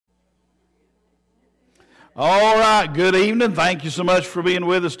All right, good evening. Thank you so much for being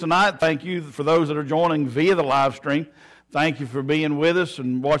with us tonight. Thank you for those that are joining via the live stream. Thank you for being with us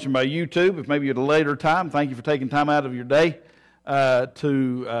and watching by YouTube. If maybe at a later time, thank you for taking time out of your day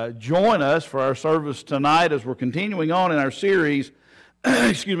to join us for our service tonight as we're continuing on in our series,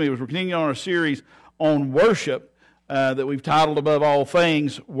 as we're continuing on our series on worship that we've titled Above All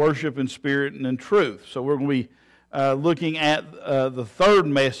Things, Worship in Spirit and in Truth. So we're going to be looking at the third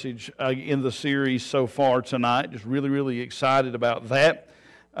message in the series so far tonight. Just really excited about that.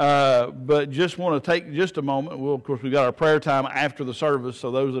 But just want to take just a moment. Of course, we've got our prayer time after the service,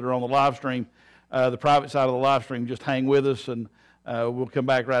 so those that are on the live stream, the private side of the live stream, just hang with us, and we'll come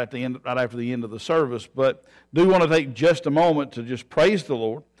back right after the end of the service. But do want to take just a moment to just praise the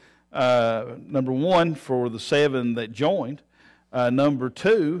Lord. Number one, for the 7 that joined. Number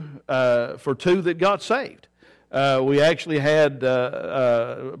 2, for 2 that got saved. We actually had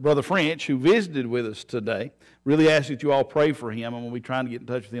Brother French, who visited with us today. Really ask that you all pray for him. I'm going to be trying to get in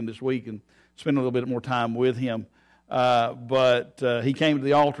touch with him this week and spend a little bit more time with him. But he came to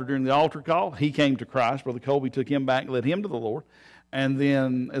the altar during the altar call. He came to Christ. Brother Colby took him back and led him to the Lord. And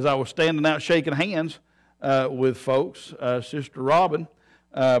then as I was standing out shaking hands with folks, Sister Robin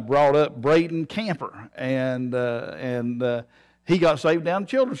brought up Braden Camper. And he got saved down at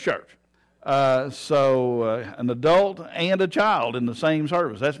Children's Church. So an adult and a child in the same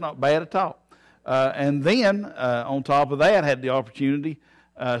service. That's not bad at all. And then on top of that, had the opportunity,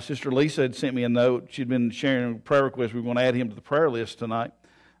 Sister Lisa had sent me a note. She'd been sharing a prayer request. We were going to add him to the prayer list tonight.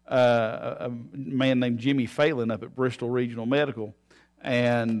 A man named Jimmy Phelan up at Bristol Regional Medical.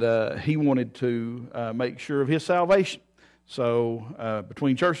 And he wanted to make sure of his salvation. So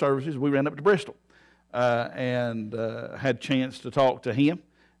between church services, we ran up to Bristol and had a chance to talk to him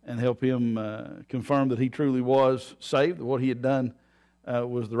and help him confirm that he truly was saved, that what he had done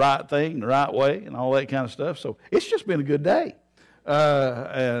was the right thing, the right way, and all that kind of stuff. So it's just been a good day.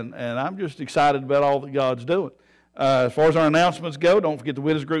 And I'm just excited about all that God's doing. As far as our announcements go, don't forget the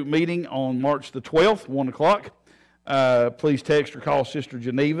Widows Group meeting on March the 12th, 1 o'clock. Please text or call Sister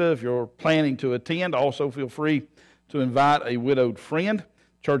Geneva if you're planning to attend. Also, feel free to invite a widowed friend.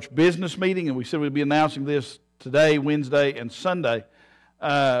 Church business meeting, and we said we'd be announcing this today, Wednesday, and Sunday.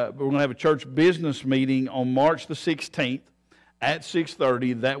 But we're going to have a church business meeting on March the 16th at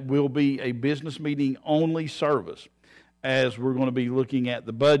 6:30. That will be a business meeting only service, as we're going to be looking at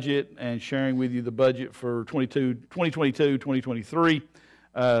the budget and sharing with you the budget for 2022, 2023,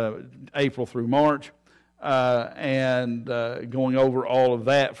 April through March, and going over all of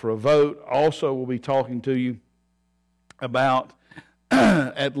that for a vote. Also, we'll be talking to you about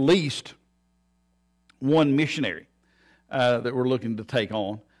at least one missionary that we're looking to take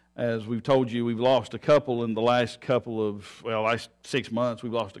on. As we've told you, we've lost a couple in the last 6 months.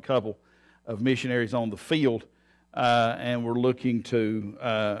 We've lost a couple of missionaries on the field, and we're looking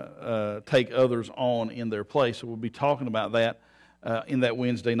to take others on in their place. So we'll be talking about that in that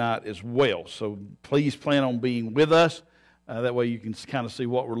Wednesday night as well. So please plan on being with us. That way you can kind of see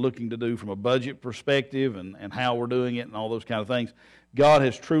what we're looking to do from a budget perspective and how we're doing it and all those kind of things. God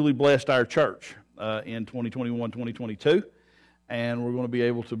has truly blessed our church in 2021, 2022, and we're going to be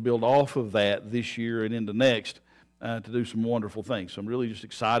able to build off of that this year and into next to do some wonderful things. So I'm really just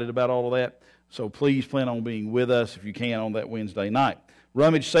excited about all of that. So please plan on being with us if you can on that Wednesday night.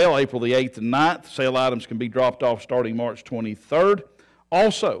 Rummage sale, April the 8th and 9th. Sale items can be dropped off starting March 23rd.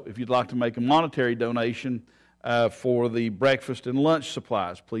 Also, if you'd like to make a monetary donation for the breakfast and lunch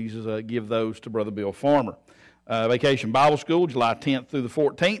supplies, please give those to Brother Bill Farmer. Vacation Bible School, July 10th through the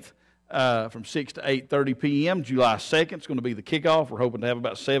 14th. From 6 to 8:30 p.m. July 2nd is going to be the kickoff. We're hoping to have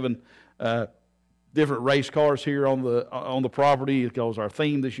about 7 different race cars here on the property, because our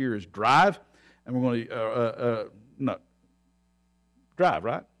theme this year is drive, and we're going to drive,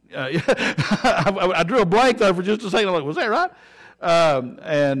 right? I drew a blank there for just a second. I'm like, was that right?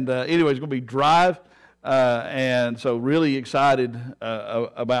 Anyway, it's going to be drive, and so really excited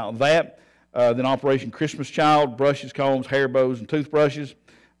about that. Then Operation Christmas Child, brushes, combs, hair bows, and toothbrushes.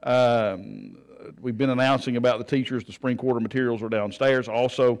 We've been announcing about the teachers. The spring quarter materials are downstairs.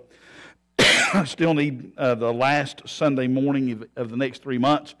 Also, still need the last Sunday morning of the next 3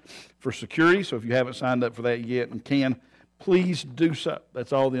 months for security. So if you haven't signed up for that yet and can, please do so.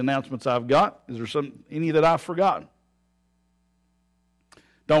 That's all the announcements I've got. Is there any that I've forgotten?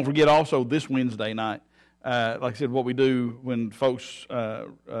 Don't forget also this Wednesday night. Like I said, what we do when folks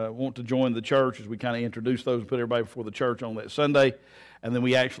want to join the church is we kind of introduce those and put everybody before the church on that Sunday. And then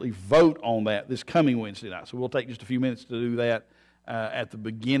we actually vote on that this coming Wednesday night. So we'll take just a few minutes to do that at the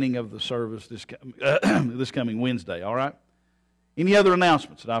beginning of the service this coming Wednesday, all right? Any other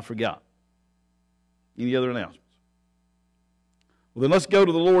announcements that I forgot? Any other announcements? Well, then let's go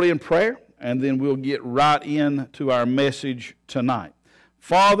to the Lord in prayer, and then we'll get right into our message tonight.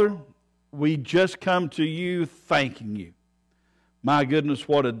 Father, we just come to you thanking you. My goodness,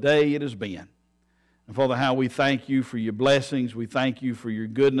 what a day it has been. And Father, how we thank you for your blessings. We thank you for your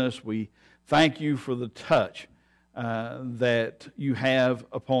goodness. We thank you for the touch that you have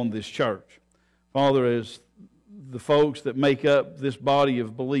upon this church. Father, as the folks that make up this body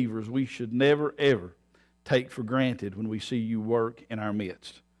of believers, we should never, ever take for granted when we see you work in our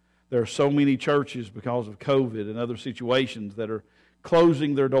midst. There are so many churches because of COVID and other situations that are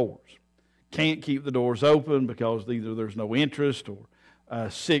closing their doors. Can't keep the doors open because either there's no interest or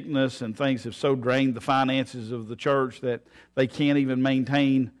sickness, and things have so drained the finances of the church that they can't even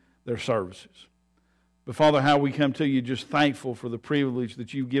maintain their services. But Father, how we come to you just thankful for the privilege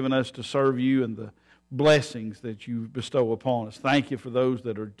that you've given us to serve you and the blessings that you bestow upon us. Thank you for those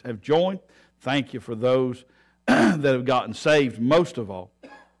that have joined. Thank you for those that have gotten saved, most of all.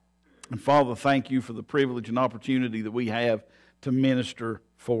 And Father, thank you for the privilege and opportunity that we have to minister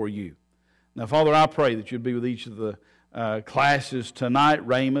for you. Now, Father, I pray that you'd be with each of the classes tonight,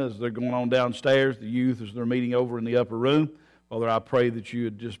 Rhema, as they're going on downstairs, the youth as they're meeting over in the upper room. Father, I pray that you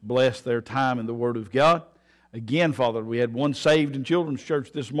would just bless their time in the Word of God. Again, Father, we had one saved in Children's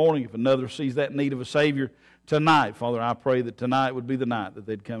Church this morning. If another sees that need of a Savior tonight, Father, I pray that tonight would be the night that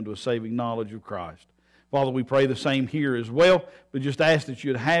they'd come to a saving knowledge of Christ. Father, we pray the same here as well, but just ask that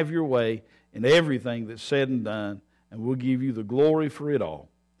you'd have your way in everything that's said and done, and we'll give you the glory for it all.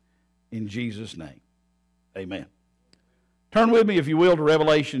 In Jesus' name, amen. Turn with me, if you will, to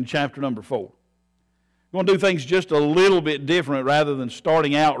Revelation chapter number 4. We're going to do things just a little bit different. Rather than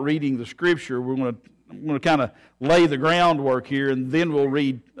starting out reading the Scripture, we're going to kind of lay the groundwork here, and then we'll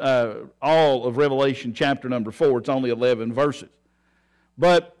read all of Revelation chapter number 4. It's only 11 verses.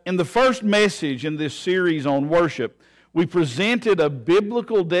 But in the first message in this series on worship, we presented a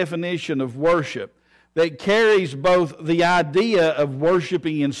biblical definition of worship that carries both the idea of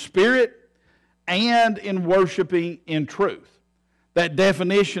worshiping in spirit and in worshiping in truth. That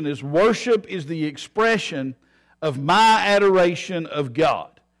definition is worship is the expression of my adoration of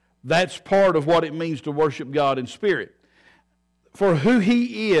God. That's part of what it means to worship God in spirit. For who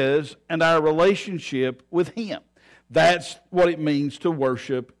He is and our relationship with Him. That's what it means to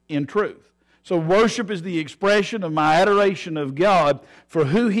worship in truth. So worship is the expression of my adoration of God for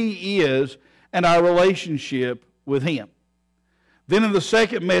who He is and our relationship with Him. Then in the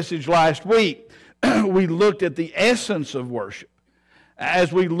second message last week, we looked at the essence of worship.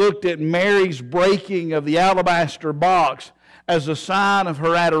 As we looked at Mary's breaking of the alabaster box as a sign of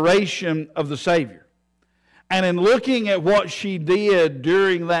her adoration of the Savior. And in looking at what she did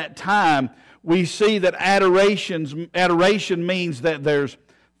during that time, we see that adoration means that there's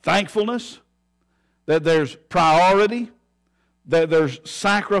thankfulness, that there's priority, that there's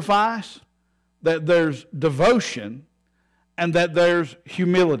sacrifice, that there's devotion, and that there's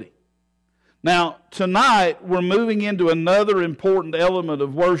humility. Now, tonight, we're moving into another important element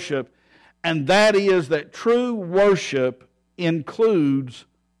of worship, and that is that true worship includes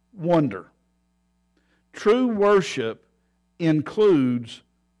wonder. True worship includes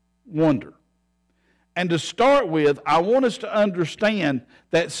wonder. And to start with, I want us to understand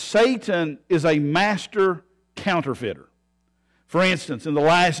that Satan is a master counterfeiter. For instance, in the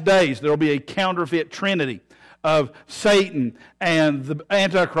last days, there will be a counterfeit trinity of Satan and the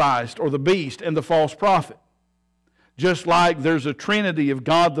Antichrist or the beast and the false prophet. Just like there's a trinity of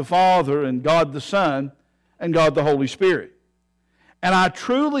God the Father and God the Son and God the Holy Spirit. And I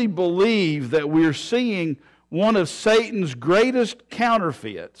truly believe that we're seeing one of Satan's greatest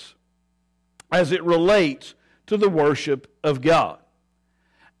counterfeits as it relates to the worship of God.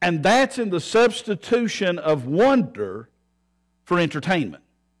 And that's in the substitution of wonder for entertainment.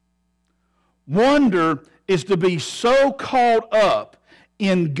 Wonder is to be so caught up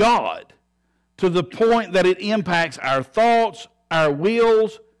in God to the point that it impacts our thoughts, our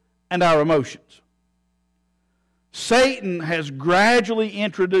wills, and our emotions. Satan has gradually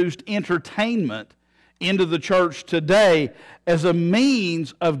introduced entertainment into the church today as a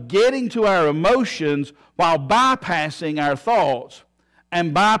means of getting to our emotions while bypassing our thoughts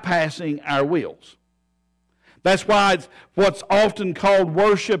and bypassing our wills. That's why what's often called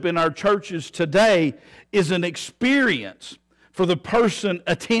worship in our churches today is an experience for the person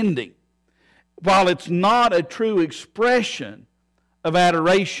attending, while it's not a true expression of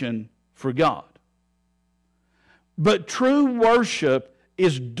adoration for God. But true worship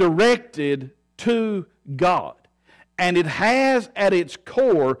is directed to God, and it has at its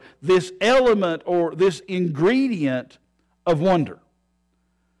core this element or this ingredient of wonder.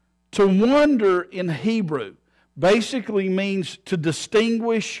 To To wonder in Hebrew basically means to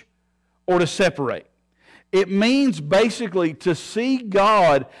distinguish or to separate. It means basically to see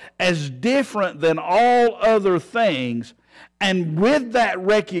God as different than all other things, and with that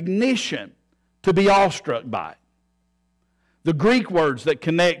recognition, to be awestruck by it. The Greek words that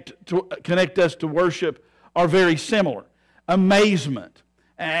connect us to worship are very similar. Amazement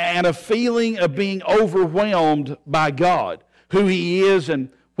and a feeling of being overwhelmed by God, who He is and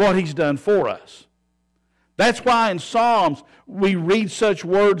what He's done for us. That's why in Psalms we read such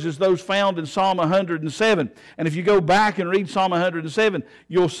words as those found in Psalm 107. And if you go back and read Psalm 107,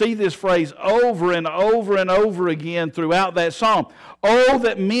 you'll see this phrase over and over and over again throughout that psalm. Oh,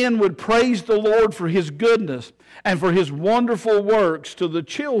 that men would praise the Lord for His goodness and for His wonderful works to the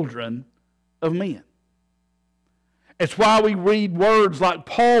children of men. It's why we read words like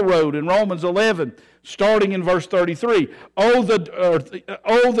Paul wrote in Romans 11, starting in verse 33. Oh,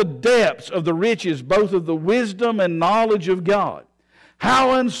 the depths of the riches, both of the wisdom and knowledge of God.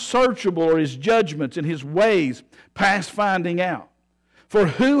 How unsearchable are His judgments and His ways past finding out. For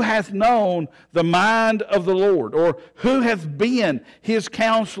who hath known the mind of the Lord? Or who hath been His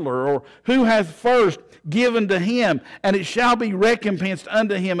counselor? Or who hath first given to Him, and it shall be recompensed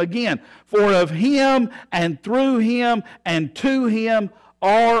unto Him again? For of Him, and through Him, and to Him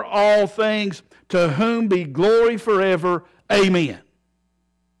are all things, to whom be glory forever. Amen.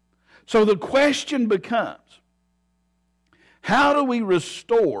 So the question becomes, how do we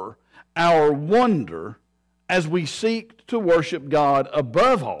restore our wonder as we seek to worship God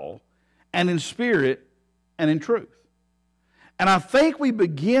above all, and in spirit and in truth? And I think we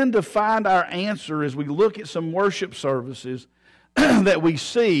begin to find our answer as we look at some worship services that we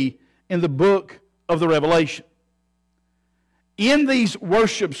see in the book of the Revelation. In these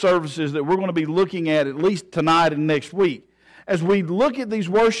worship services that we're going to be looking at least tonight and next week, as we look at these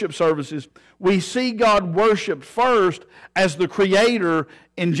worship services, we see God worshiped first as the Creator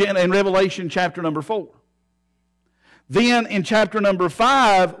in Revelation chapter number 4. Then in chapter number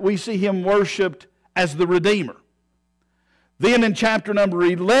 5, we see Him worshiped as the Redeemer. Then in chapter number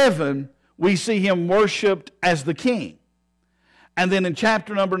 11, we see Him worshiped as the King. And then in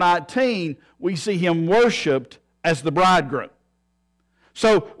chapter number 19, we see Him worshiped as the Bridegroom.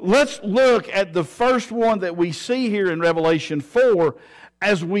 So let's look at the first one that we see here in Revelation 4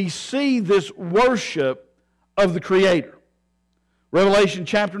 as we see this worship of the Creator. Revelation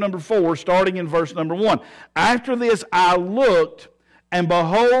chapter number 4, starting in verse number 1. After this I looked, and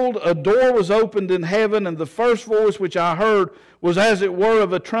behold, a door was opened in heaven, and the first voice which I heard was as it were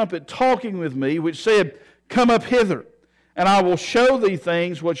of a trumpet talking with me, which said, Come up hither, and I will show thee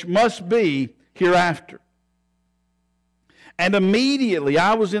things which must be hereafter. And immediately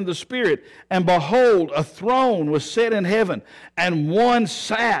I was in the Spirit, and behold, a throne was set in heaven, and one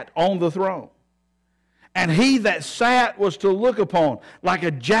sat on the throne. And he that sat was to look upon like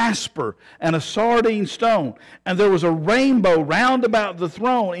a jasper and a sardine stone. And there was a rainbow round about the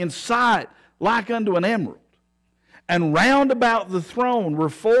throne in sight like unto an emerald. And round about the throne were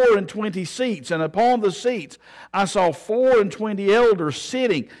 24 seats, and upon the seats I saw 24 elders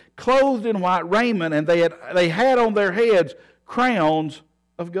sitting, clothed in white raiment, and they had on their heads crowns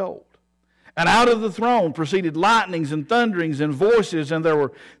of gold. And out of the throne proceeded lightnings and thunderings and voices, and there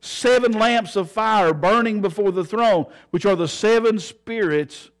were 7 lamps of fire burning before the throne, which are the 7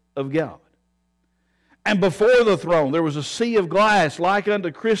 spirits of God. And before the throne there was a sea of glass like unto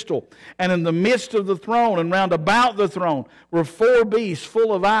crystal, and in the midst of the throne and round about the throne were 4 beasts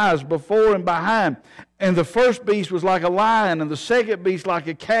full of eyes before and behind. And the first beast was like a lion, and the second beast like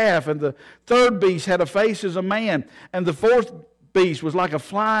a calf, and the third beast had a face as a man, and the fourth beast was like a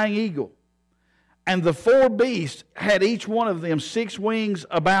flying eagle. And the 4 beasts had each one of them 6 wings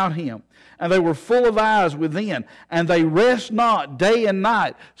about him, and they were full of eyes within, and they rest not day and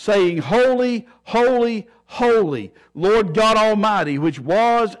night, saying, Holy, holy, holy, Lord God Almighty, which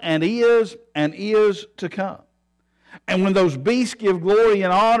was and is to come. And when those beasts give glory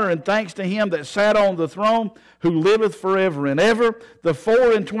and honor and thanks to Him that sat on the throne, who liveth forever and ever, the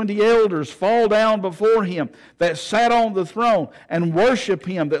 24 elders fall down before Him that sat on the throne, and worship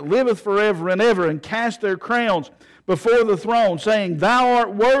Him that liveth forever and ever, and cast their crowns before the throne, saying, Thou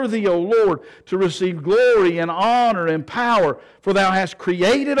art worthy, O Lord, to receive glory and honor and power, for Thou hast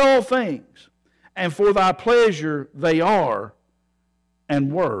created all things, and for Thy pleasure they are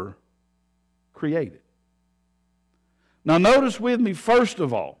and were created. Now notice with me, first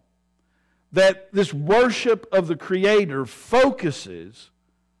of all, that this worship of the Creator focuses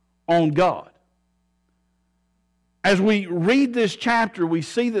on God. As we read this chapter, we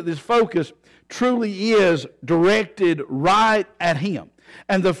see that this focus truly is directed right at Him.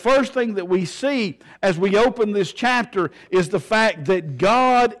 And the first thing that we see as we open this chapter is the fact that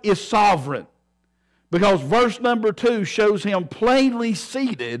God is sovereign. Because verse number 2 shows Him plainly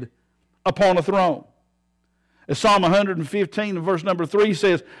seated upon a throne. As Psalm 115 and verse number 3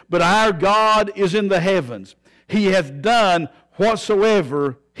 says, "But our God is in the heavens. He hath done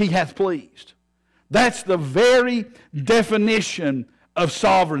whatsoever He hath pleased." That's the very definition of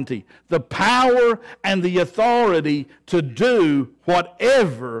sovereignty. The power and the authority to do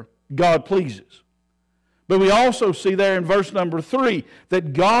whatever God pleases. But we also see there in verse number 3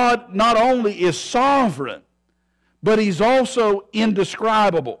 that God not only is sovereign, but He's also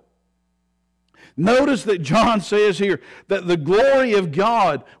indescribable. Notice that John says here that the glory of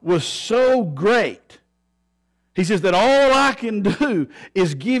God was so great. He says that all I can do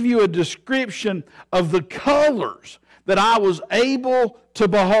is give you a description of the colors that I was able to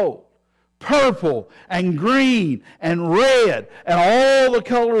behold. Purple and green and red and all the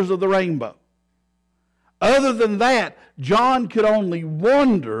colors of the rainbow. Other than that, John could only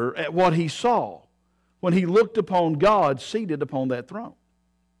wonder at what he saw when he looked upon God seated upon that throne.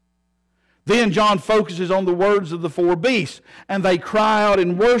 Then John focuses on the words of the four beasts, and they cry out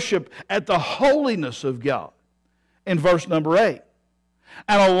in worship at the holiness of God in verse number 8.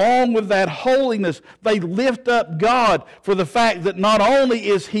 And along with that holiness, they lift up God for the fact that not only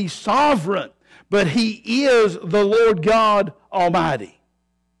is He sovereign, but He is the Lord God Almighty.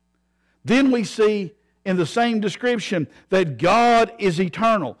 Then we see in the same description that God is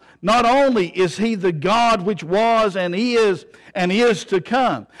eternal. Not only is He the God which was and is to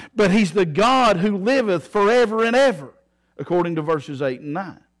come, but He's the God who liveth forever and ever, according to verses 8 and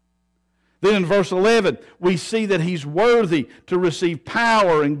 9. Then in verse 11, we see that He's worthy to receive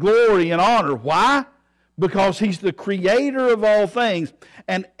power and glory and honor. Why? Because He's the creator of all things,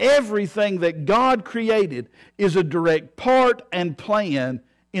 and everything that God created is a direct part and plan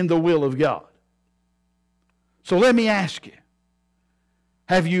in the will of God. So let me ask you,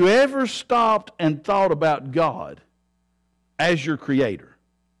 have you ever stopped and thought about God as your creator?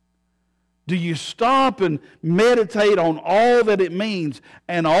 Do you stop and meditate on all that it means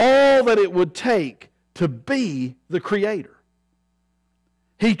and all that it would take to be the creator?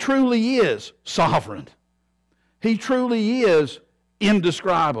 He truly is sovereign. He truly is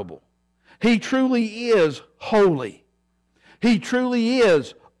indescribable. He truly is holy. He truly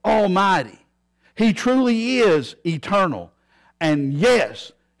is almighty. He truly is eternal. And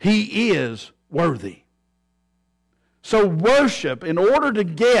yes, He is worthy. So worship, in order to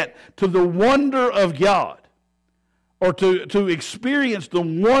get to the wonder of God, or to experience the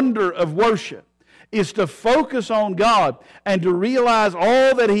wonder of worship, is to focus on God and to realize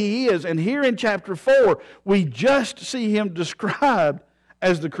all that He is. And here in chapter 4, we just see Him described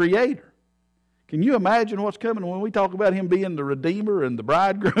as the Creator. Can you imagine what's coming when we talk about Him being the Redeemer and the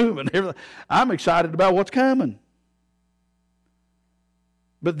Bridegroom and everything? I'm excited about what's coming.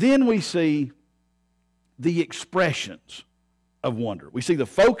 But then we see the expressions of wonder. We see the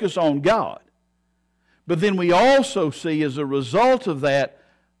focus on God. But then we also see, as a result of that,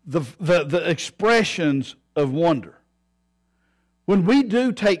 the expressions of wonder. When we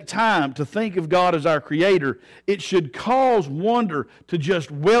do take time to think of God as our Creator, it should cause wonder to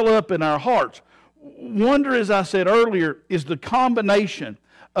just well up in our hearts. Wonder, as I said earlier, is the combination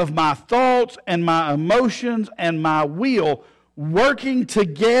of my thoughts and my emotions and my will working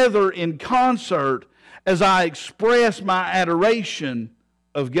together in concert as I express my adoration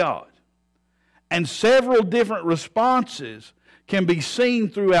of God. And several different responses can be seen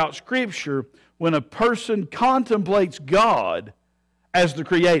throughout Scripture when a person contemplates God as the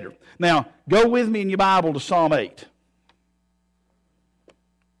Creator. Now, go with me in your Bible to Psalm 8.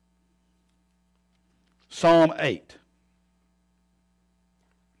 Psalm 8.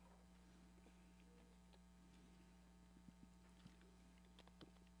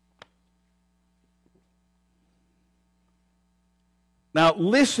 Now,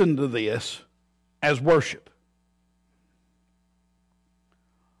 listen to this as worship.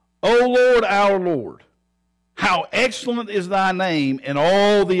 O Lord, our Lord, how excellent is Thy name in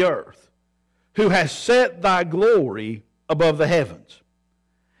all the earth, who has set Thy glory above the heavens.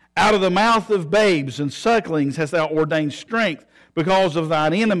 Out of the mouth of babes and sucklings hast Thou ordained strength because of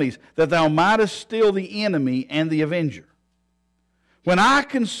Thine enemies, that Thou mightest still the enemy and the avenger. When I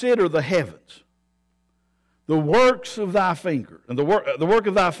consider the heavens, the works of Thy finger, and the work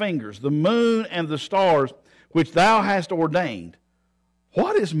of Thy fingers, the moon and the stars, which Thou hast ordained,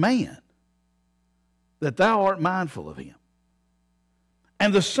 what is man that Thou art mindful of him?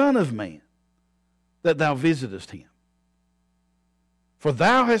 And the Son of Man that Thou visitest him? For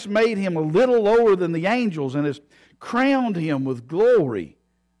Thou hast made him a little lower than the angels, and hast crowned him with glory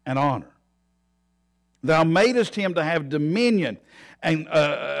and honor. Thou madest him to have dominion and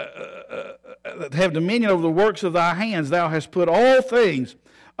have dominion over the works of thy hands. Thou hast put all things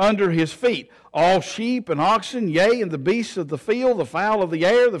under his feet, all sheep and oxen, yea, and the beasts of the field, the fowl of the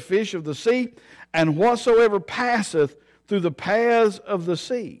air, the fish of the sea, and whatsoever passeth through the paths of the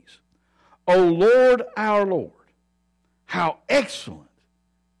seas. O Lord, our Lord, how excellent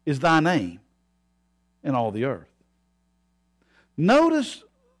is thy name in all the earth. Notice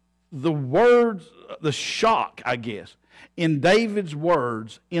the words, the shock, I guess, in David's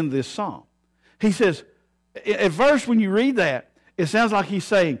words in this psalm. He says, at first when you read that, it sounds like he's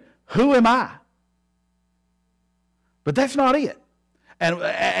saying, who am I? But that's not it.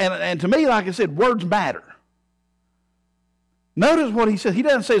 And to me, like I said, words matter. Notice what he says. He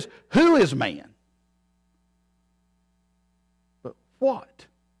doesn't say, who is man? But what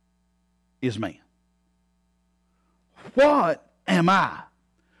is man? What am I?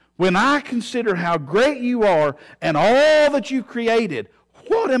 When I consider how great you are and all that you've created,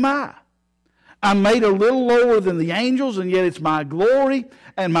 what am I? I'm made a little lower than the angels, and yet it's my glory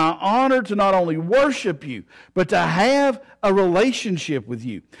and my honor to not only worship you, but to have a relationship with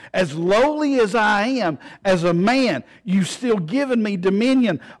you. As lowly as I am, as a man, you've still given me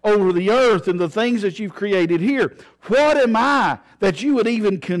dominion over the earth and the things that you've created here. What am I that you would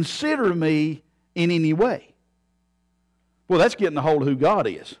even consider me in any way? Well, that's getting a hold of who God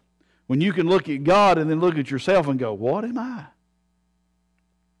is. When you can look at God and then look at yourself and go, what am I?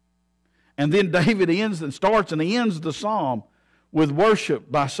 And then David starts and ends the psalm with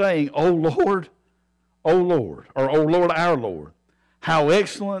worship by saying, O Lord, or O Lord, our Lord, how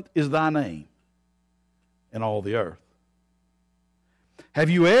excellent is thy name in all the earth. Have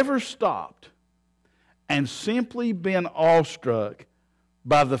you ever stopped and simply been awestruck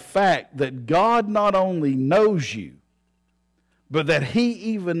by the fact that God not only knows you, but that He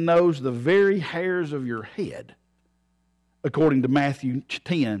even knows the very hairs of your head, according to Matthew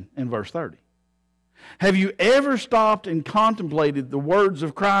 10 and verse 30. Have you ever stopped and contemplated the words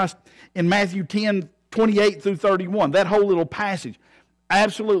of Christ in Matthew 10, 28 through 31? That whole little passage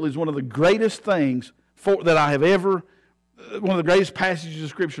absolutely is one of the greatest things that I have ever, one of the greatest passages of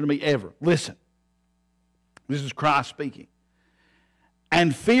Scripture to me ever. Listen, this is Christ speaking.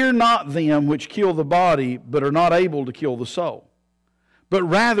 And fear not them which kill the body, but are not able to kill the soul. But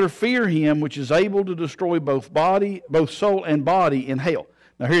rather fear him which is able to destroy both soul and body in hell.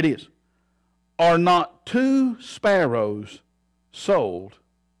 Now here it is. Are not 2 sparrows sold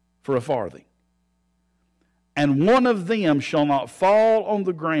for a farthing? And one of them shall not fall on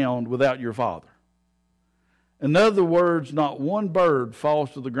the ground without your Father. In other words, not one bird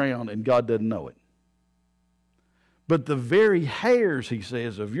falls to the ground and God doesn't know it. But the very hairs, he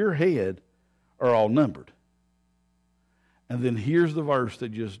says, of your head are all numbered. And then here's the verse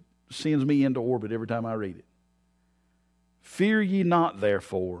that just sends me into orbit every time I read it. Fear ye not,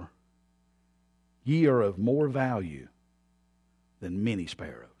 therefore, ye are of more value than many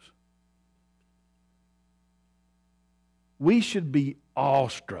sparrows. We should be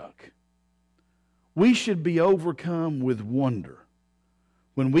awestruck. We should be overcome with wonder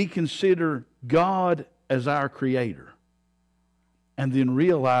when we consider God as our Creator and then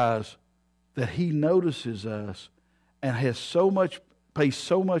realize that He notices us and pays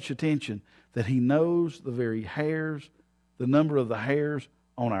so much attention that He knows the very hairs, the number of the hairs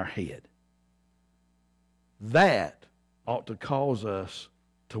on our head. That ought to cause us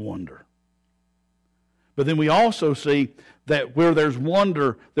to wonder. But then we also see that where there's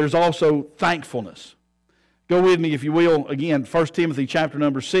wonder, there's also thankfulness. Go with me, if you will, again, 1 Timothy chapter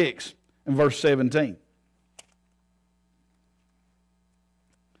number 6 and verse 17.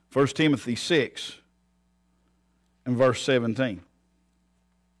 1 Timothy 6 and verse 17.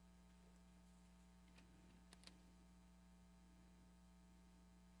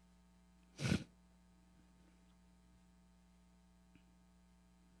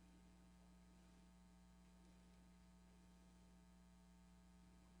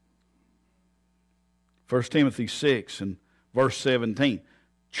 First Timothy 6 and verse 17.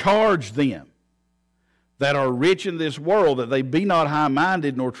 Charge them that are rich in this world, that they be not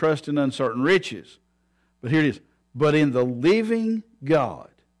high-minded, nor trust in uncertain riches. But here it is. But in the living God,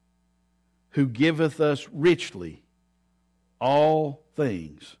 who giveth us richly all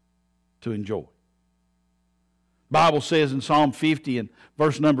things to enjoy. The Bible says in Psalm 50 and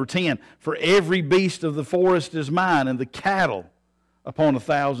verse number 10, for every beast of the forest is mine, and the cattle upon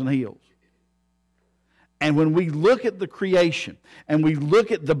 1,000 hills. And when we look at the creation and we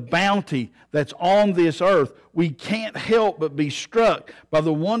look at the bounty that's on this earth, we can't help but be struck by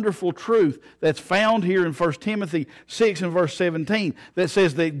the wonderful truth that's found here in 1 Timothy 6 and verse 17 that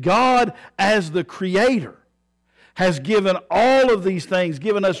says that God, as the Creator, has given all of these things,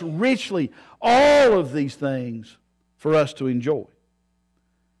 given us richly all of these things for us to enjoy.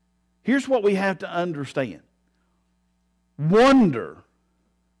 Here's what we have to understand. Wonder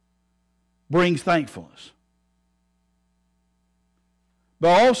brings thankfulness.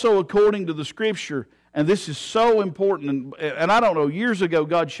 But also according to the Scripture, and this is so important, and I don't know, years ago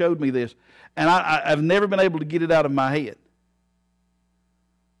God showed me this, and I've never been able to get it out of my head.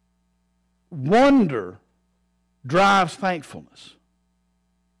 Wonder drives thankfulness.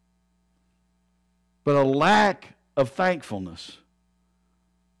 But a lack of thankfulness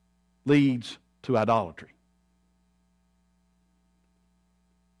leads to idolatry.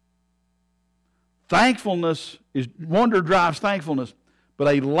 Wonder drives thankfulness,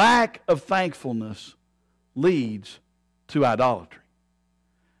 but a lack of thankfulness leads to idolatry.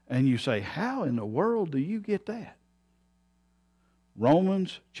 And you say, how in the world do you get that?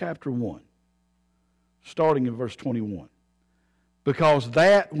 Romans chapter 1, starting in verse 21. Because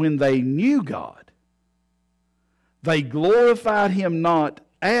that when they knew God, they glorified Him not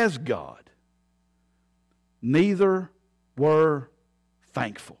as God, neither were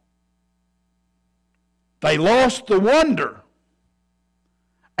thankful. They lost the wonder,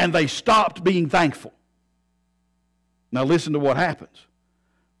 and they stopped being thankful. Now listen to what happens.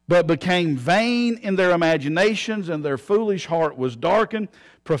 But became vain in their imaginations, and their foolish heart was darkened.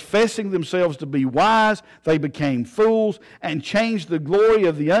 Professing themselves to be wise, they became fools, and changed the glory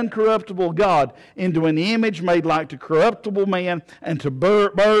of the uncorruptible God into an image made like to corruptible man, and to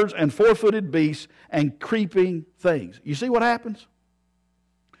birds and four-footed beasts and creeping things. You see what happens?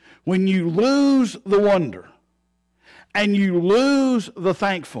 When you lose the wonder, and you lose the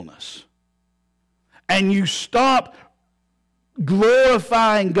thankfulness, and you stop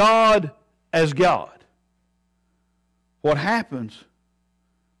glorifying God as God, what happens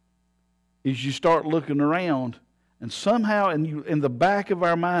is you start looking around, and somehow in the back of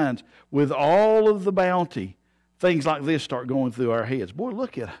our minds, with all of the bounty, things like this start going through our heads. Boy,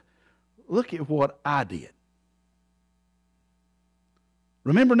 look at what I did.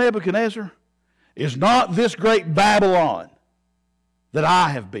 Remember Nebuchadnezzar? Is not this great Babylon that I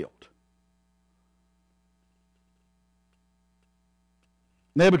have built?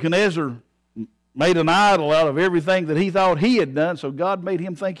 Nebuchadnezzar made an idol out of everything that he thought he had done, so God made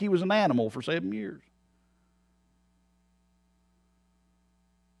him think he was an animal for 7 years.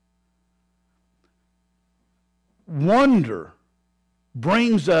 Wonder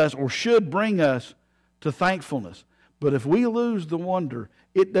brings us, or should bring us, to thankfulness. But if we lose the wonder,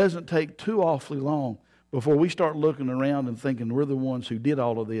 it doesn't take too awfully long before we start looking around and thinking we're the ones who did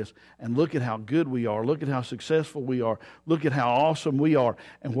all of this. And look at how good we are. Look at how successful we are. Look at how awesome we are.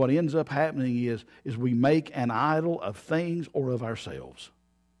 And what ends up happening is we make an idol of things or of ourselves.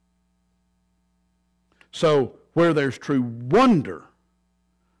 So where there's true wonder,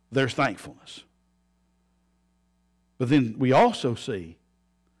 there's thankfulness. But then we also see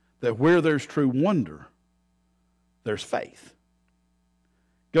that where there's true wonder, there's faith.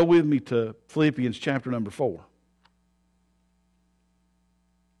 Go with me to Philippians chapter number 4.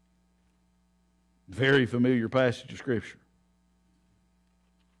 Very familiar passage of Scripture.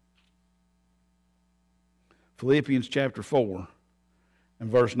 Philippians chapter 4 and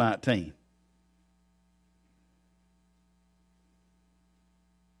verse 19.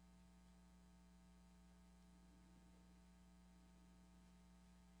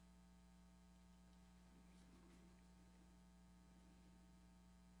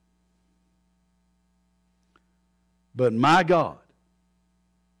 But my God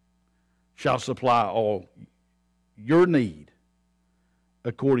shall supply all your need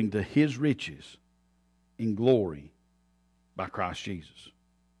according to His riches in glory by Christ Jesus.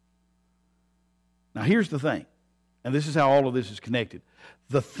 Now here's the thing, and this is how all of this is connected.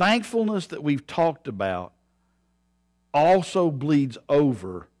 The thankfulness that we've talked about also bleeds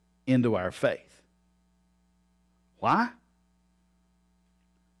over into our faith. Why?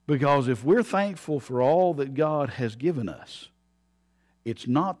 Because if we're thankful for all that God has given us, it's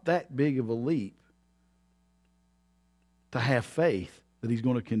not that big of a leap to have faith that He's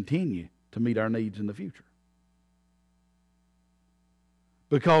going to continue to meet our needs in the future.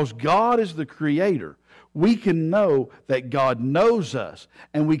 Because God is the Creator, we can know that God knows us,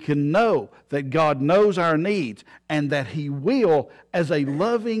 and we can know that God knows our needs, and that He will, as a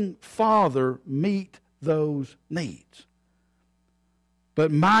loving Father, meet those needs.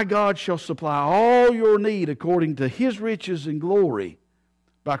 But my God shall supply all your need according to His riches and glory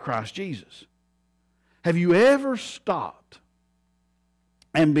by Christ Jesus. Have you ever stopped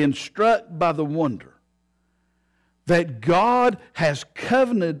and been struck by the wonder that God has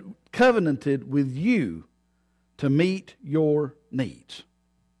covenanted with you to meet your needs?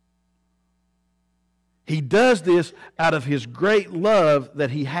 He does this out of His great love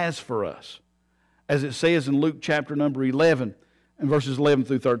that He has for us. As it says in Luke chapter number 11 and verses 11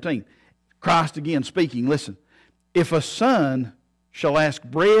 through 13. Christ again speaking, listen. If a son shall ask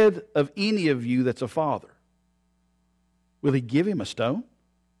bread of any of you that's a father, will he give him a stone?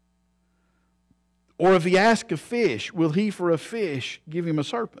 Or if he ask a fish, will he for a fish give him a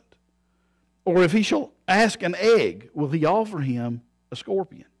serpent? Or if he shall ask an egg, will he offer him a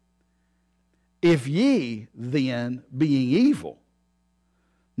scorpion? If ye then, being evil,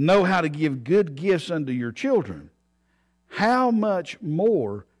 know how to give good gifts unto your children, how much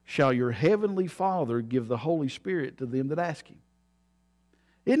more shall your heavenly Father give the Holy Spirit to them that ask Him?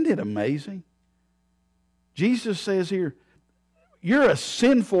 Isn't it amazing? Jesus says here, you're a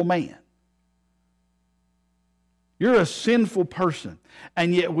sinful man. You're a sinful person.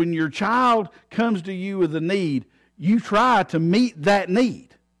 And yet when your child comes to you with a need, you try to meet that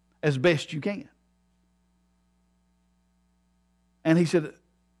need as best you can. And He said,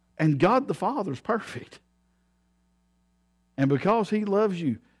 and God the Father is perfect. And because He loves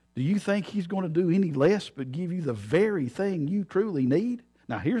you, do you think He's going to do any less but give you the very thing you truly need?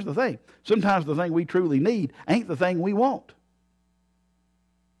 Now, here's the thing. Sometimes the thing we truly need ain't the thing we want.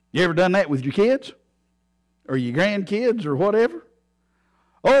 You ever done that with your kids? Or your grandkids or whatever?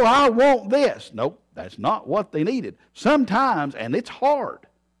 Oh, I want this. Nope, that's not what they needed. Sometimes, and it's hard,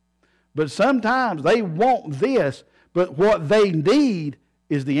 but sometimes they want this, but what they need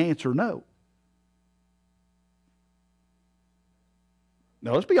is the answer no.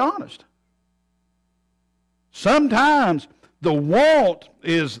 Now, let's be honest. Sometimes the want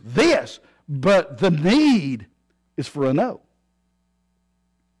is this, but the need is for a no.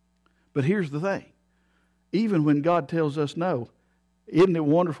 But here's the thing. Even when God tells us no, isn't it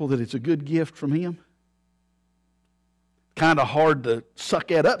wonderful that it's a good gift from Him? Kind of hard to suck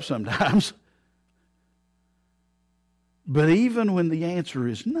that up sometimes. But even when the answer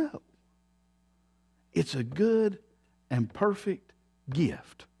is no, it's a good and perfect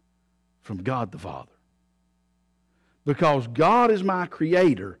gift from God the Father. Because God is my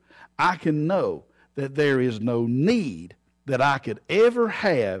creator, I can know that there is no need that I could ever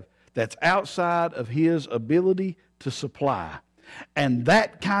have that's outside of His ability to supply. And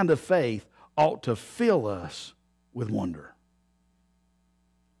that kind of faith ought to fill us with wonder.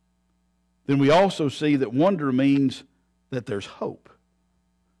 Then we also see that wonder means that there's hope.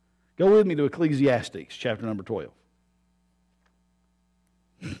 Go with me to Ecclesiastes chapter number 12.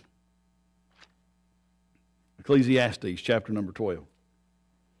 Ecclesiastes chapter number 12.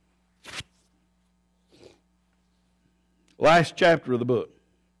 Last chapter of the book.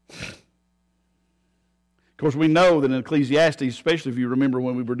 Of course, we know that in Ecclesiastes, especially if you remember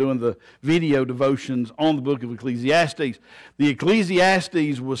when we were doing the video devotions on the book of Ecclesiastes, the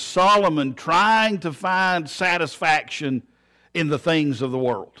Ecclesiastes was Solomon trying to find satisfaction in the things of the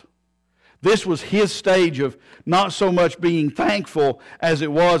world. This was his stage of not so much being thankful as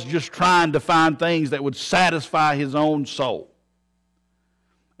it was just trying to find things that would satisfy his own soul.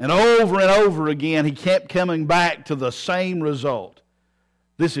 And over again, he kept coming back to the same result.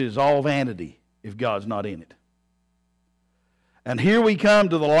 This is all vanity if God's not in it. And here we come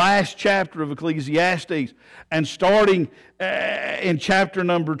to the last chapter of Ecclesiastes, and starting in chapter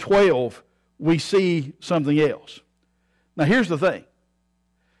number 12, we see something else. Now here's the thing.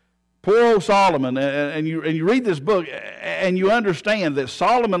 Poor old Solomon, and you read this book, and you understand that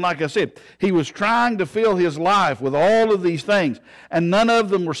Solomon, like I said, he was trying to fill his life with all of these things, and none of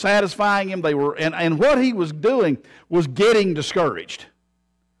them were satisfying him. And what he was doing was getting discouraged.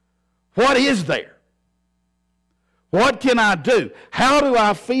 What is there? What can I do? How do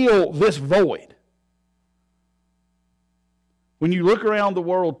I fill this void? When you look around the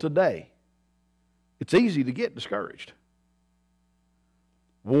world today, it's easy to get discouraged.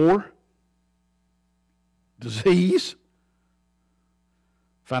 War, disease,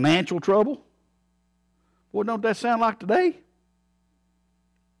 financial trouble. Boy, don't that sound like today?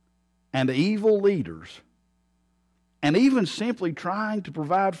 And evil leaders. And even simply trying to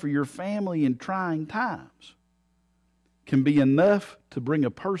provide for your family in trying times can be enough to bring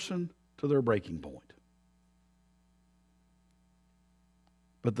a person to their breaking point.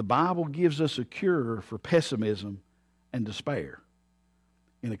 But the Bible gives us a cure for pessimism and despair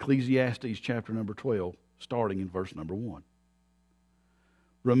in Ecclesiastes chapter number 12, starting in verse number 1.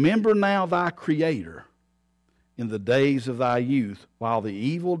 Remember now thy Creator in the days of thy youth, while the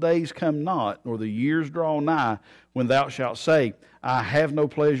evil days come not, nor the years draw nigh, when thou shalt say, I have no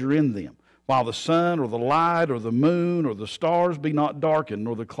pleasure in them. While the sun or the light or the moon or the stars be not darkened,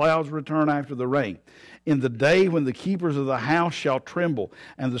 nor the clouds return after the rain. In the day when the keepers of the house shall tremble,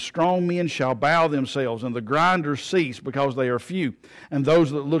 and the strong men shall bow themselves, and the grinders cease because they are few, and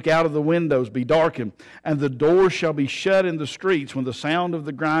those that look out of the windows be darkened, and the doors shall be shut in the streets when the sound of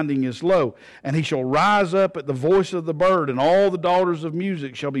the grinding is low. And he shall rise up at the voice of the bird, and all the daughters of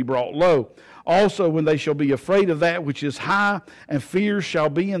music shall be brought low. Also when they shall be afraid of that which is high, and fears shall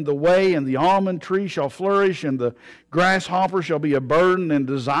be in the way, and the almond tree shall flourish, and the grasshopper shall be a burden, and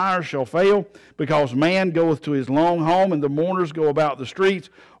desire shall fail, because man goeth to his long home, and the mourners go about the streets.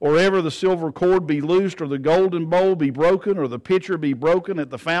 Or ever the silver cord be loosed, or the golden bowl be broken, or the pitcher be broken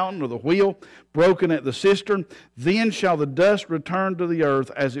at the fountain, or the wheel broken at the cistern, then shall the dust return to the earth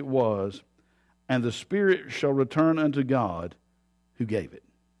as it was, and the spirit shall return unto God who gave it.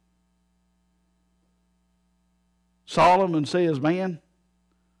 Solomon says, man,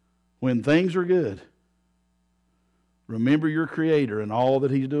 when things are good, remember your Creator and all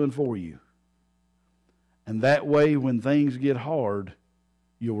that He's doing for you. And that way, when things get hard,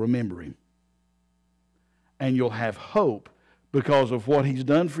 you'll remember Him. And you'll have hope because of what He's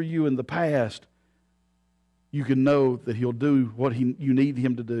done for you in the past. You can know that He'll do what you need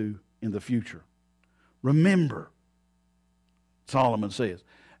Him to do in the future. Remember, Solomon says,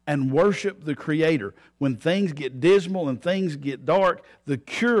 and worship the Creator. When things get dismal and things get dark, the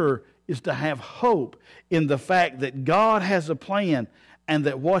cure is to have hope in the fact that God has a plan and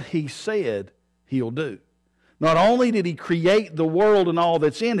that what He said He'll do. Not only did He create the world and all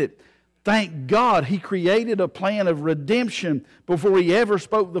that's in it, thank God He created a plan of redemption before He ever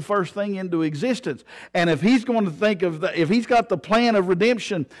spoke the first thing into existence. And if He's going to think of if He's got the plan of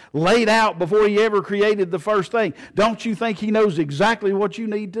redemption laid out before He ever created the first thing, don't you think He knows exactly what you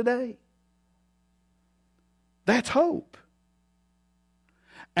need today? That's hope.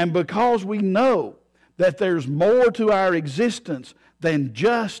 And because we know that there's more to our existence than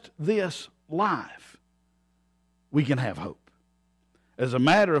just this life, we can have hope. As a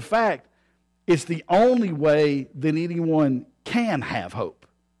matter of fact, it's the only way that anyone can have hope.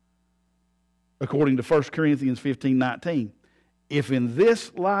 According to 1 Corinthians 15:19, if in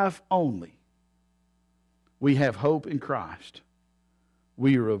this life only we have hope in Christ,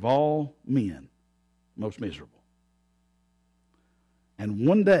 we are of all men most miserable. And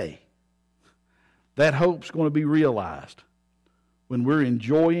one day, that hope's going to be realized when we're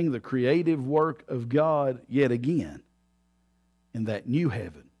enjoying the creative work of God yet again in that new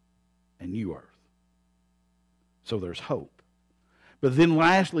heaven and new earth. So there's hope. But then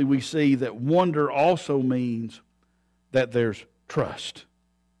lastly, we see that wonder also means that there's trust.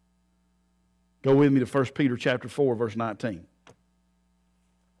 Go with me to 1 Peter chapter 4, verse 19.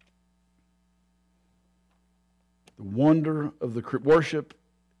 The wonder of the worship,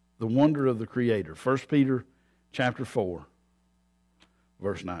 the wonder of the Creator. 1 Peter chapter 4,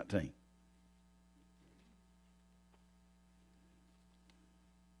 verse 19.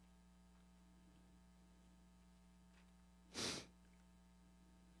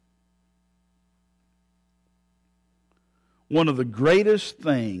 One of the greatest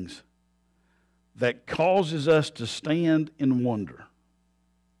things that causes us to stand in wonder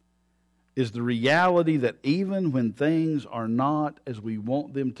is the reality that even when things are not as we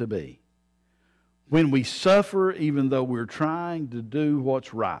want them to be, when we suffer even though we're trying to do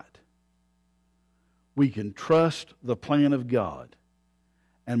what's right, we can trust the plan of God,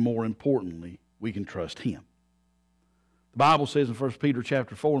 and more importantly, we can trust Him. The Bible says in 1 Peter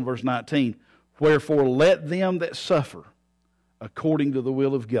chapter 4 and verse 19, wherefore let them that suffer according to the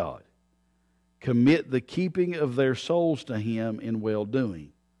will of God commit the keeping of their souls to Him in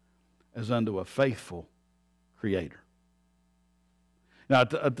well-doing, as unto a faithful Creator. Now,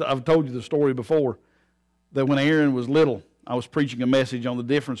 I've told you the story before that when Aaron was little, I was preaching a message on the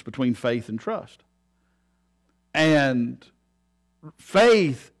difference between faith and trust. And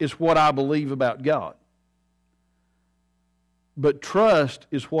faith is what I believe about God. But trust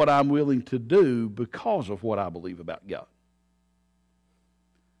is what I'm willing to do because of what I believe about God.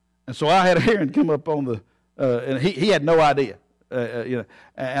 And so I had Aaron come up on the, and he had no idea. And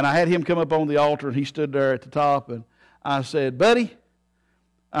I had him come up on the altar, and he stood there at the top, and I said, buddy,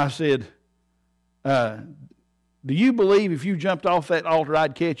 I said, do you believe if you jumped off that altar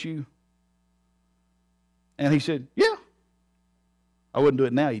I'd catch you? And he said, yeah. I wouldn't do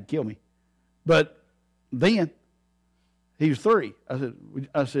it now, he'd kill me. But then, he was 3.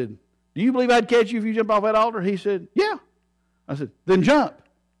 I said, do you believe I'd catch you if you jump off that altar? He said, yeah. I said, then jump.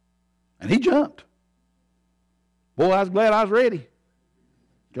 And he jumped. Boy, I was glad I was ready.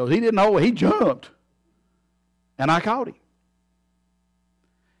 Because he didn't know, he jumped. And I caught him.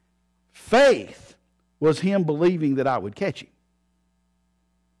 Faith was him believing that I would catch him.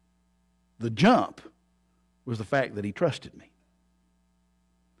 The jump was the fact that he trusted me.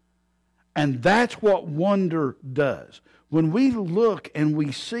 And that's what wonder does. When we look and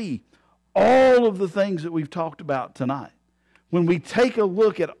we see all of the things that we've talked about tonight, when we take a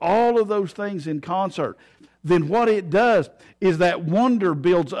look at all of those things in concert, then what it does is that wonder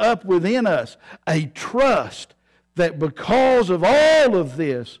builds up within us a trust that because of all of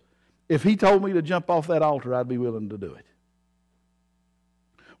this, if he told me to jump off that altar, I'd be willing to do it.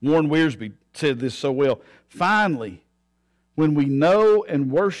 Warren Wiersbe said this so well. Finally, when we know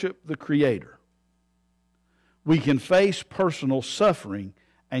and worship the Creator, we can face personal suffering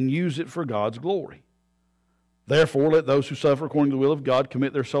and use it for God's glory. Therefore, let those who suffer according to the will of God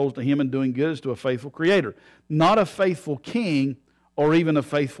commit their souls to Him in doing good as to a faithful Creator. Not a faithful king or even a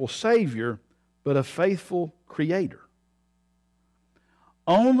faithful Savior, but a faithful Creator.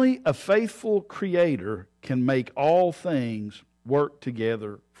 Only a faithful Creator can make all things work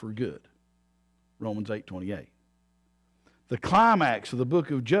together for good. Romans 8:28. The climax of the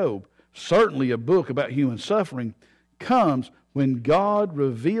book of Job, certainly a book about human suffering, comes when God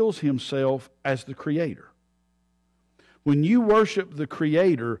reveals Himself as the Creator. When you worship the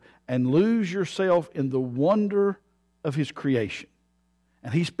Creator and lose yourself in the wonder of His creation,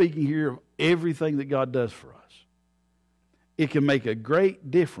 and He's speaking here of everything that God does for us, it can make a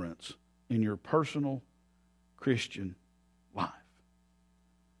great difference in your personal Christian life.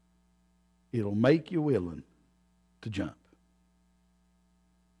 It'll make you willing to jump.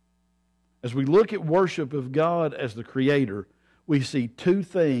 As we look at worship of God as the Creator, we see two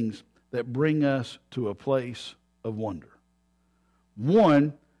things that bring us to a place of wonder.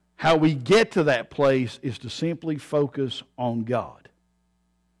 One, how we get to that place is to simply focus on God.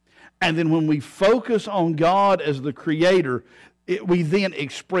 And then when we focus on God as the Creator, we then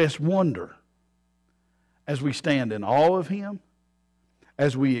express wonder as we stand in awe of Him,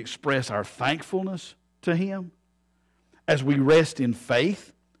 as we express our thankfulness to Him, as we rest in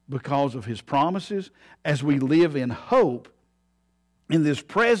faith because of His promises, as we live in hope in this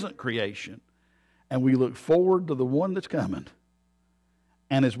present creation, and we look forward to the one that's coming,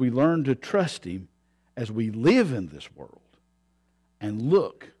 and as we learn to trust Him as we live in this world and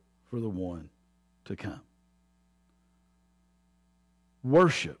look for the one to come.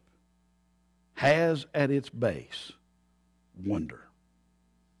 Worship has at its base wonder.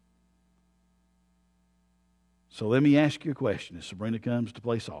 So let me ask you a question as Sabrina comes to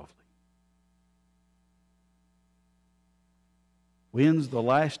play softly. When's the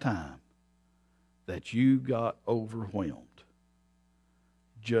last time that you got overwhelmed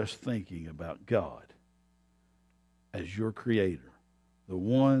just thinking about God as your Creator, the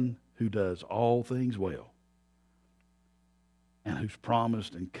one who does all things well and who's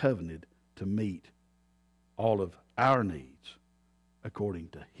promised and covenanted to meet all of our needs according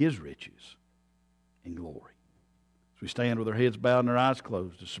to His riches in glory? As we stand with our heads bowed and our eyes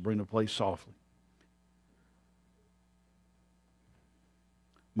closed as Sabrina plays softly.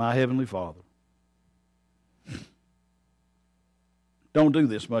 My Heavenly Father, don't do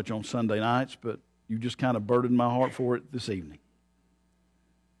this much on Sunday nights, but you just kind of burdened my heart for it this evening.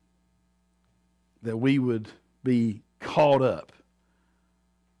 That we would be caught up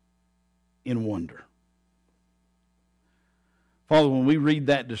in wonder. Father, when we read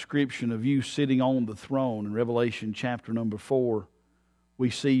that description of you sitting on the throne in Revelation chapter number 4, we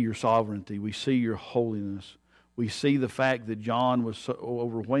see your sovereignty, we see your holiness, we see the fact that John was so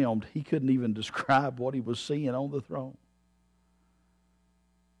overwhelmed he couldn't even describe what he was seeing on the throne.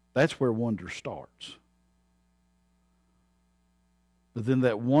 That's where wonder starts. But then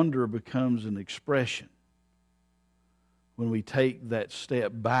that wonder becomes an expression when we take that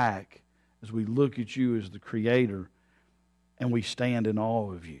step back as we look at you as the Creator and we stand in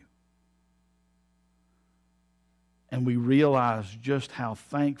awe of you. And we realize just how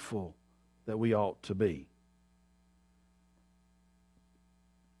thankful that we ought to be.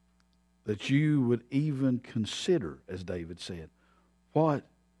 That you would even consider, as David said, what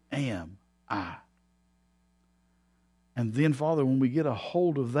am I? And then, Father, when we get a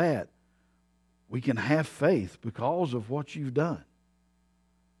hold of that, we can have faith because of what you've done.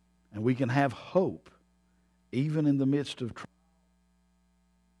 And we can have hope even in the midst of trial.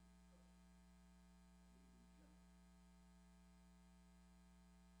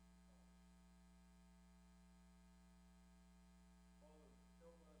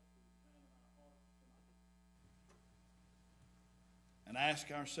 And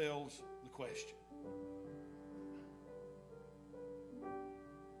ask ourselves the question,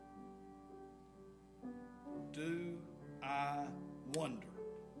 do I wonder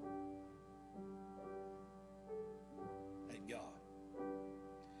at God?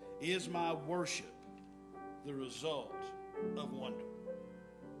 Is my worship the result of wonder?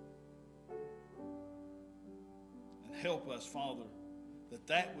 And help us, Father,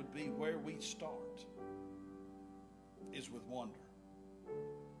 that would be where we start, is with wonder. And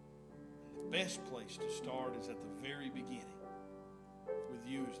the best place to start is at the very beginning, with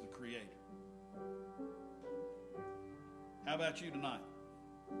you as the Creator. How about you tonight?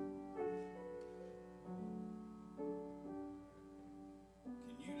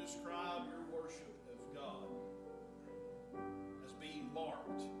 Can you describe your worship of God as being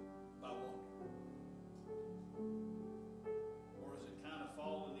marked by wonder? Or is it kind of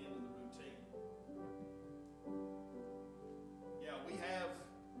fallen into the routine? Yeah, we have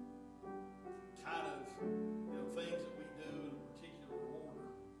kind of things that we do in a particular order.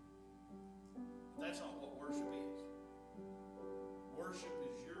 But that's not what worship is. Worship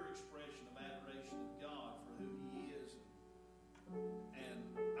is your expression of adoration of God for who He is and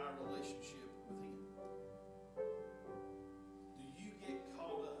our relationship with Him. Do you get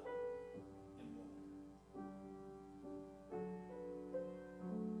caught up in wonder?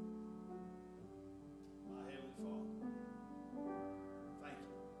 My Heavenly Father, thank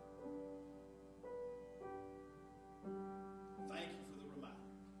you. Thank you for the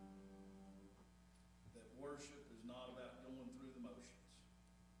reminder that worship is not about going through the motions.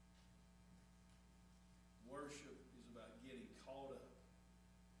 Worship is about getting caught up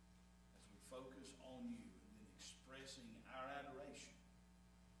as we focus on you and then expressing our adoration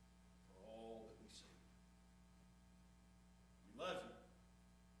for all that we see. We love you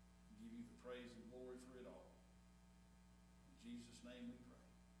and give you the praise and glory for it all. In Jesus' name we pray.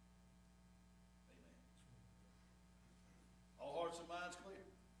 Amen. All hearts and minds clear?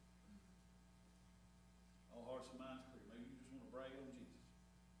 All hearts and minds clear. Maybe you just want to brag on Jesus.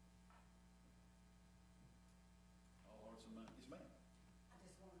 All hearts and minds. Yes, ma'am. I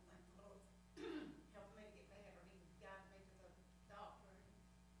just want to thank the Lord helping me to get better. He guided me to the doctor and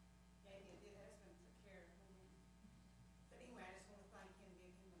gave me a good husband to take care of me. But anyway, I just want to thank him and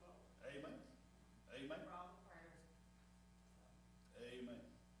give him the glory Amen. Amen. for all the prayers. Amen.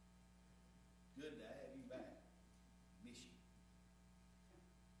 Good to have you back. Miss you.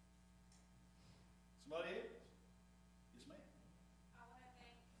 Somebody else? Yes, ma'am. I want to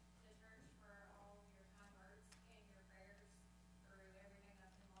thank the church for all of your kind words and your prayers through everything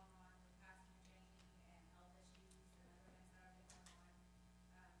that's been going on with Pastor Jamie and health issues and other things that have been going on.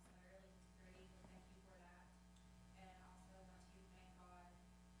 So I really greatly thank you for that. And also want to thank God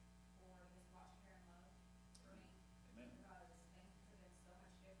for His watch, care, and love for me. Amen. Because things have been so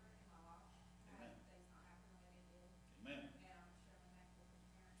much different in my life. Amen. Things not happening the way they did. Amen. And I'm extremely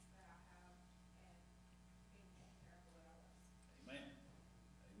thankful for the parents that I have and being taken care of the way I was. Amen.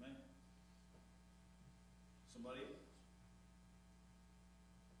 Amen. Somebody else?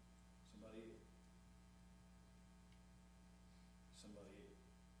 Somebody else? Somebody else?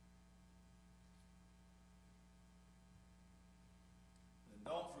 And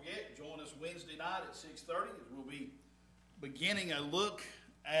don't forget, join us Wednesday night at 6:30 as we'll be beginning a look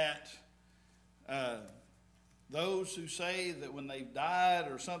at those who say that when they've died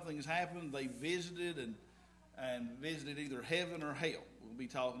or something has happened, they visited and visited either heaven or hell. We'll be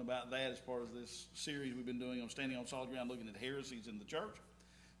talking about that as part of this series we've been doing on Standing on Solid Ground, looking at heresies in the church.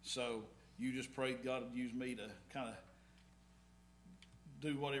 So you just prayed God would use me to kind of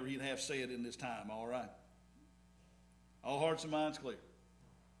do whatever He'd have said in this time, all right? All hearts and minds clear.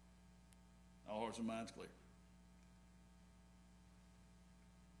 All hearts and minds clear.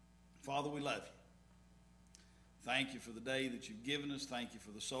 Father, we love you. Thank you for the day that you've given us. Thank you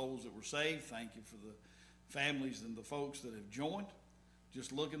for the souls that were saved. Thank you for the families and the folks that have joined.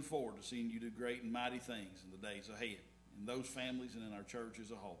 Just looking forward to seeing you do great and mighty things in the days ahead, in those families and in our church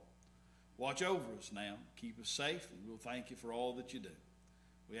as a whole. Watch over us now. Keep us safe, and we'll thank you for all that you do.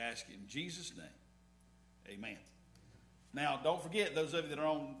 We ask you in Jesus' name. Amen. Now, don't forget, those of you that are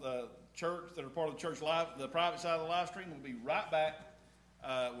on the church, that are part of the church live, the private side of the live stream, we'll be right back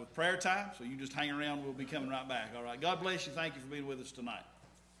with prayer time. So you just hang around. We'll be coming right back. All right. God bless you. Thank you for being with us tonight.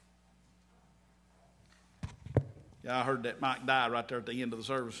 Yeah, I heard that mic die right there at the end of the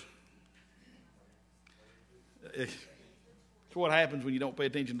service. It's what happens when you don't pay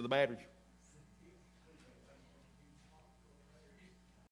attention to the batteries.